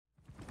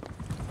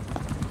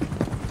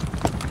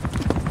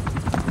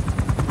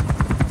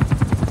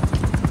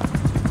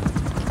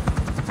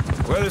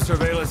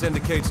surveillance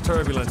indicates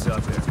turbulence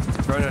out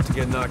there. Try not to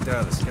get knocked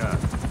out of the sky.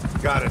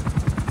 Got it.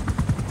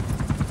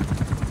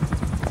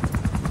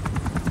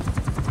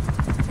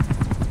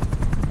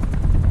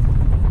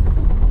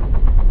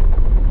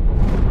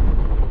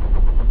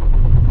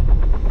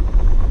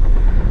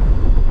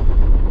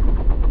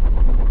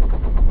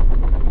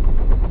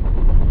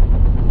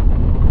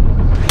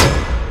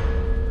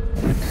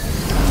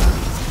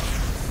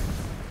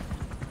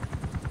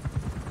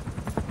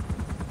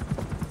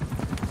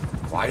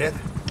 Quiet?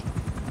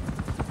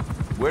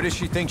 Where does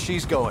she think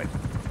she's going?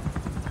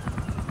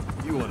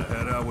 You want to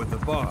head out with the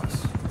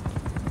boss?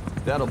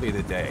 That'll be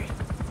the day.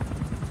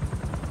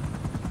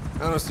 I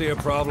don't see a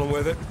problem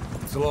with it,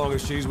 so long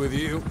as she's with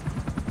you.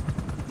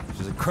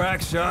 She's a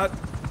crack shot,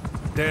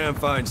 damn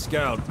fine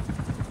scout.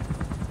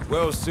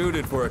 Well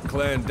suited for a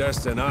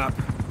clandestine op.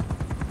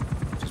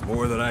 Which is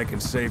more than I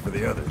can say for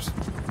the others.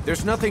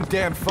 There's nothing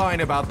damn fine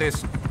about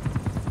this...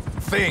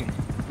 thing.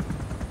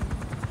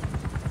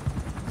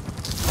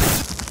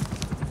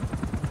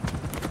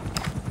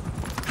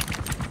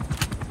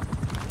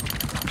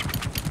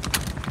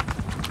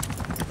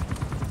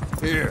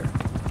 Here.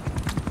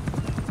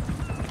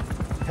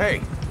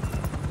 Hey.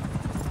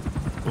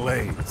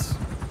 Blades.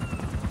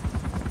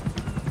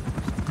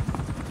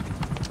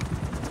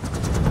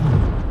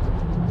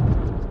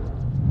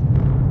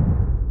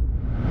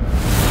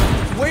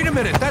 Wait a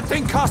minute, that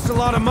thing costs a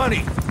lot of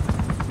money.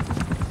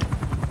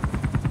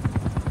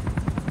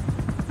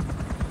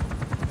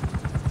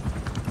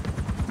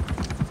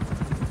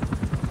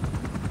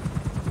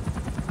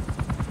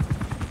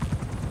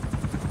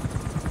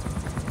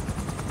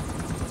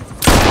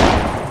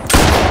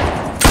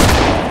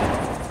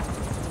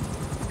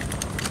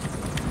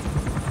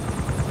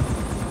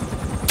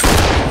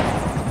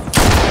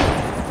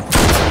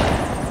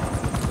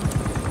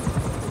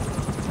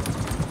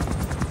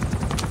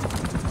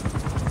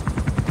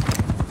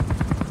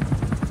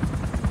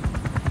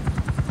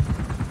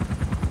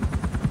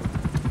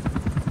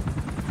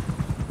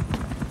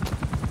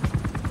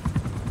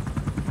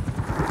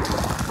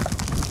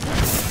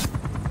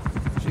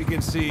 She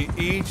can see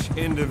each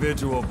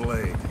individual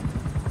blade.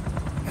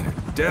 And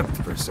her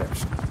depth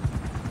perception.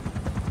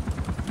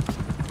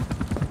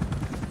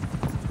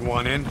 You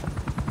want in?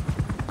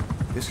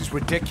 This is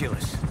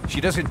ridiculous.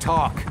 She doesn't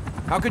talk.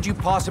 How could you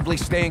possibly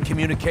stay in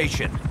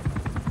communication?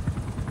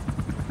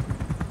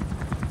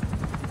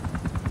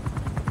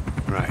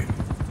 Right.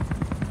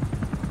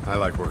 I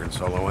like working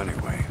solo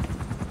anyway.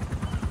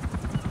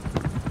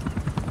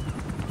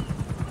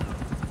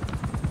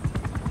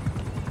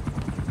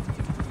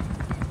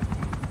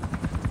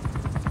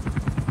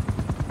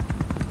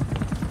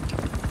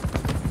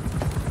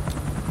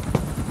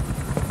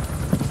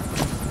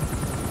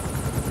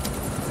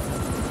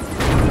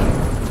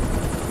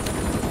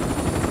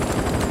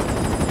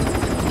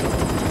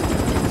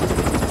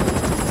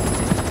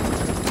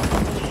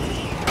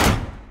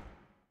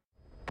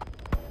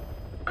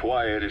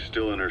 Quiet is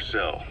still in her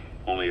cell.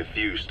 Only a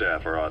few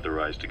staff are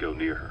authorized to go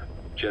near her.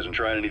 She hasn't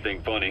tried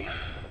anything funny,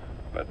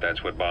 but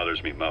that's what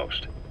bothers me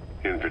most.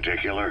 In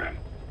particular?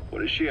 What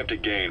does she have to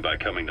gain by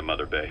coming to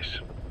Mother Base?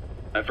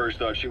 I first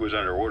thought she was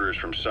under orders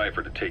from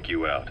Cypher to take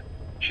you out.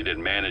 She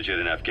didn't manage it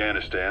in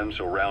Afghanistan,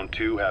 so round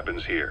 2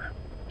 happens here.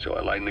 So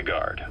I lighten the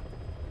guard.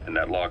 And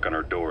that lock on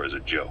her door is a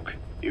joke.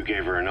 You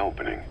gave her an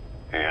opening.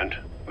 And?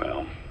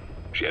 Well,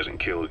 she hasn't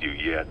killed you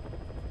yet.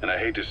 And I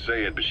hate to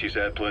say it, but she's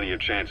had plenty of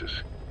chances.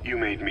 You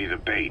made me the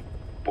bait.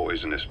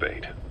 Poisonous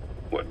bait.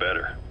 What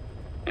better?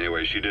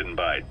 Anyway, she didn't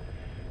bite.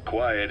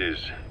 Quiet is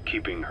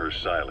keeping her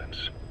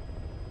silence.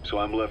 So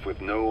I'm left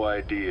with no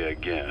idea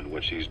again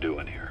what she's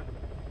doing here.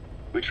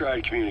 We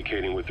tried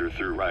communicating with her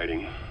through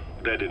writing.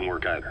 That didn't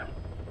work either.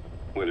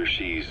 Whether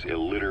she's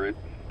illiterate,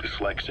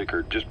 dyslexic,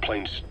 or just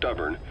plain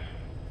stubborn,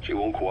 she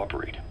won't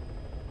cooperate.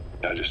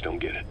 I just don't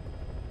get it.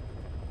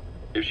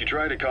 If she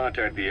tried to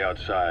contact the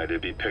outside,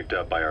 it'd be picked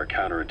up by our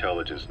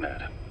counterintelligence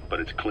net.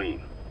 But it's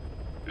clean.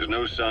 There's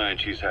no sign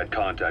she's had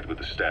contact with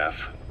the staff,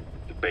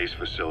 the base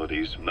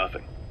facilities,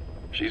 nothing.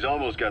 She's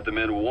almost got the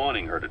men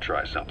wanting her to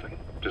try something,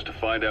 just to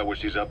find out what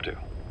she's up to.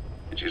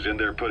 And she's in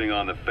there putting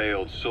on the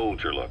failed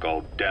soldier look,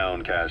 all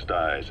downcast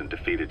eyes and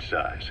defeated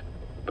sighs.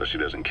 But she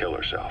doesn't kill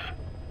herself.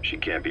 She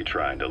can't be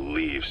trying to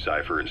leave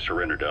Cypher and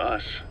surrender to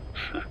us.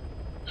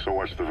 So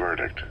what's the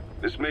verdict?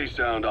 This may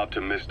sound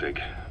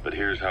optimistic, but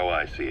here's how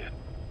I see it.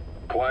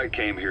 Quiet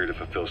came here to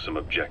fulfill some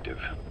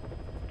objective.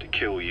 To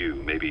kill you,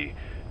 maybe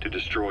to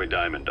destroy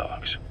Diamond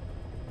Dogs.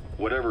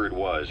 Whatever it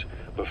was,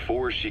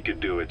 before she could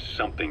do it,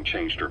 something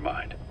changed her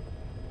mind.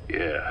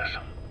 Yes.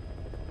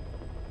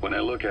 When I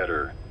look at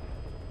her,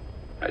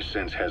 I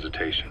sense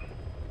hesitation.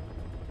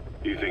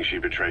 You think she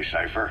betrayed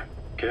Cypher?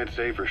 Can't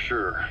say for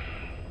sure.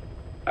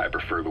 I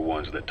prefer the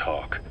ones that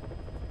talk.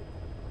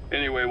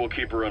 Anyway, we'll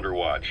keep her under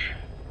watch.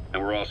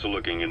 And we're also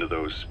looking into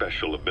those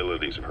special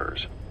abilities of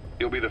hers.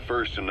 You'll be the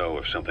first to know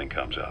if something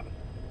comes up.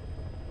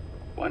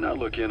 Why not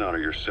look in on her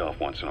yourself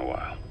once in a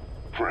while?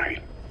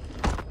 Right.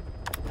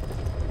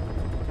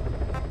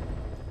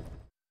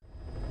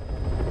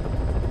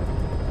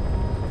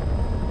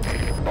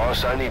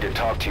 Boss, I need to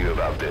talk to you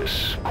about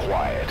this.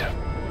 Quiet.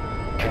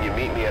 Can you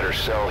meet me at her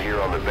cell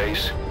here on the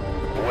base?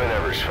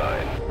 Whenever's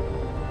fine.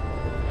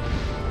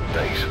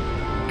 Thanks.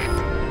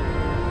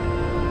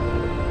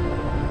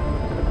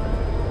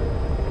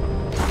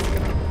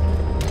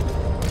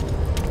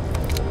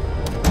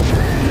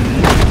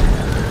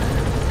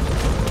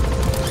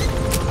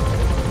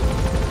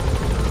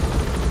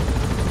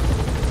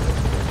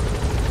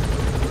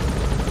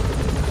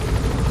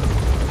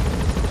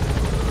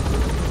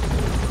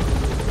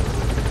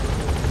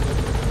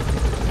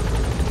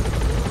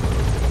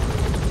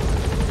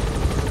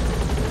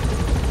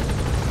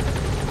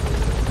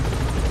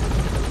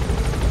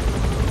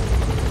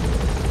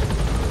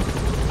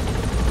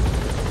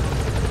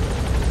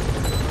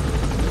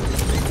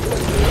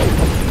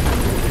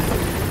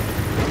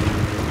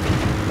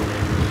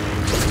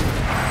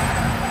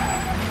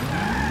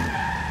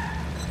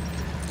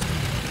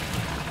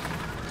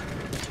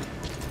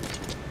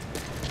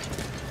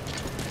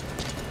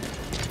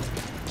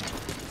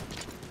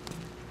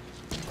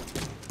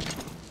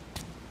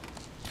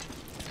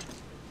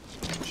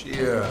 She,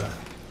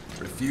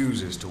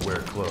 refuses to wear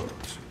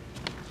clothes.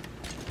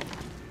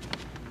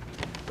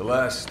 The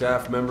last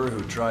staff member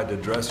who tried to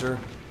dress her,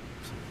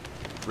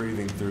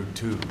 breathing through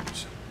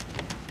tubes.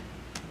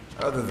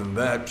 Other than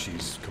that,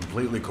 she's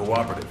completely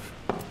cooperative.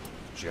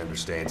 She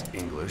understands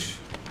English.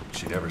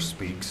 She never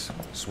speaks,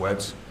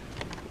 sweats,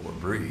 or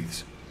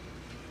breathes.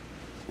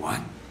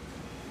 What?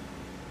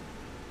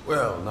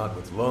 Well, not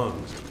with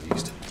lungs, at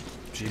least.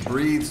 She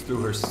breathes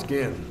through her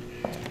skin.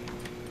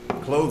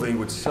 Clothing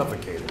would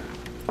suffocate her.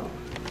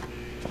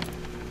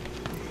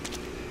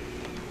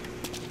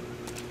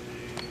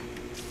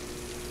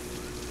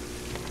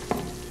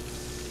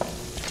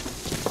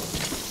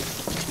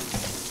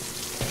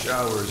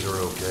 Showers are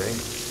okay,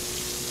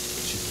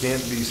 but she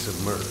can't be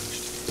submerged.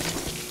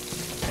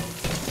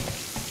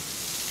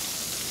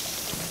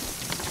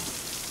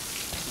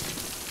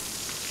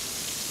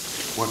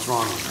 What's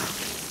wrong with her?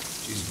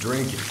 She's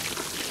drinking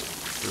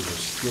through her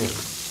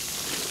skin.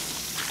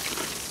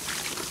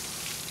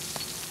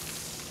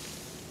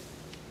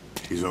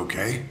 She's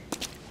okay?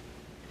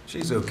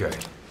 She's okay.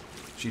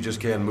 She just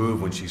can't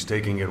move when she's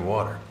taking in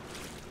water.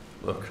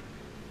 Look.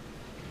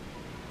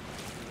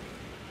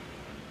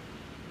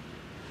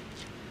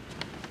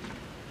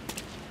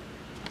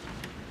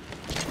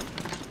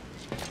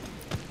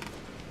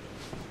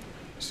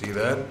 See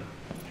that?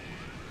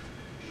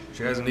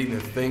 She hasn't eaten a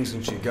thing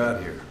since she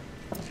got here.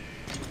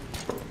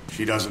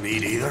 She doesn't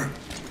eat either?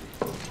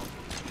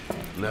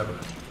 Never.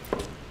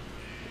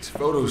 It's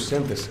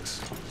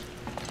photosynthesis.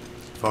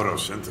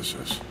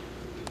 Photosynthesis.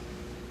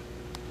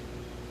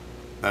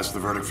 That's the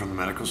verdict from the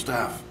medical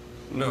staff?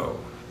 No,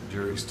 the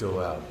jury's still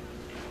out.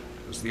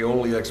 It's the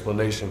only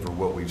explanation for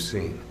what we've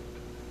seen.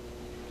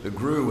 The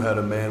GRU had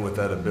a man with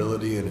that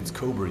ability in its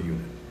Cobra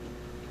unit.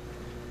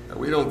 Now,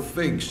 we don't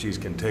think she's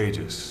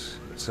contagious,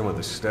 but some of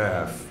the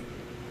staff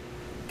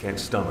can't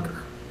stomach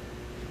her.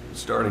 It's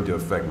starting to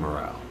affect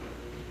morale.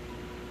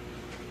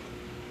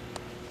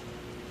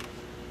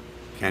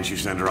 Can't you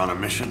send her on a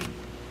mission?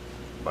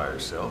 By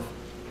herself?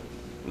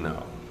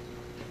 No.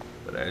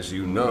 But as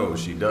you know,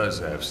 she does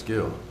have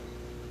skill.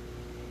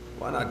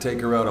 Why not take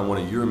her out on one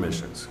of your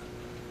missions?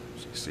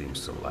 She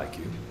seems to like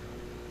you.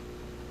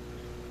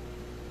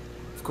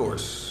 Of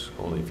course,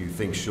 only if you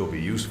think she'll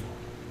be useful.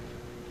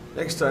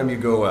 Next time you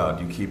go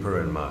out, you keep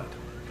her in mind.